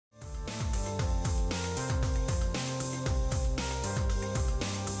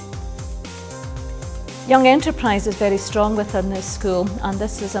Young Enterprise is very strong within this school, and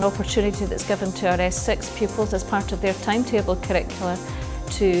this is an opportunity that's given to our S6 pupils as part of their timetable curricula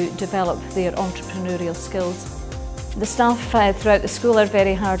to develop their entrepreneurial skills. The staff throughout the school are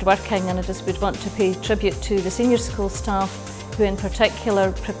very hard working, and I just would want to pay tribute to the senior school staff who in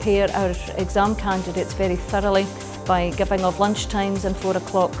particular prepare our exam candidates very thoroughly by giving of lunch times and 4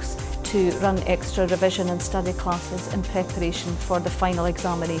 o'clocks to run extra revision and study classes in preparation for the final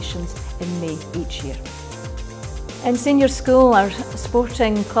examinations in May each year. In senior school, our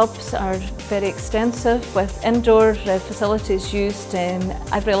sporting clubs are very extensive, with indoor facilities used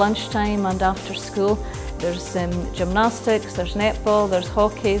every lunchtime and after school. There's gymnastics, there's netball, there's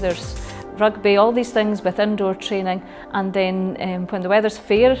hockey, there's rugby, all these things with indoor training. And then when the weather's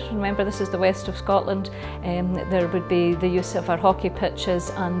fair, remember this is the west of Scotland, there would be the use of our hockey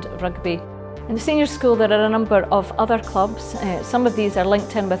pitches and rugby. In the senior school there are a number of other clubs. Some of these are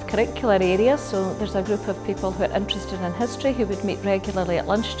linked in with curricular areas, so there's a group of people who are interested in history who would meet regularly at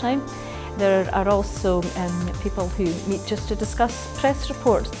lunchtime. There are also people who meet just to discuss press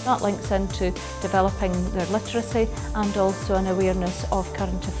reports. That links into developing their literacy and also an awareness of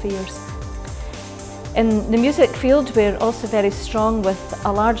current affairs. In the music field, we're also very strong with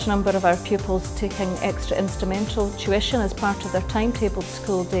a large number of our pupils taking extra instrumental tuition as part of their timetabled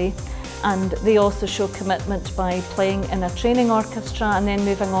school day, and they also show commitment by playing in a training orchestra and then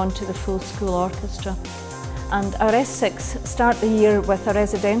moving on to the full school orchestra. And our S6 start the year with a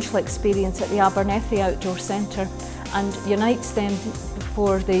residential experience at the Abernethy Outdoor Centre and unites them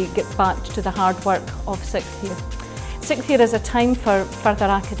before they get back to the hard work of 6th year. 6th year is a time for further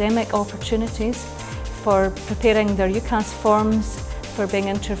academic opportunities, for preparing their UCAS forms, for being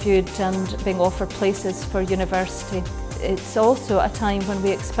interviewed and being offered places for university. It's also a time when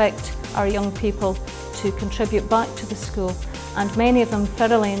we expect our young people to contribute back to the school, and many of them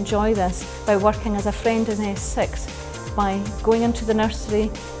thoroughly enjoy this by working as a friend in S6, by going into the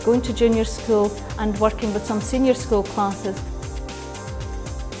nursery, going to junior school and working with some senior school classes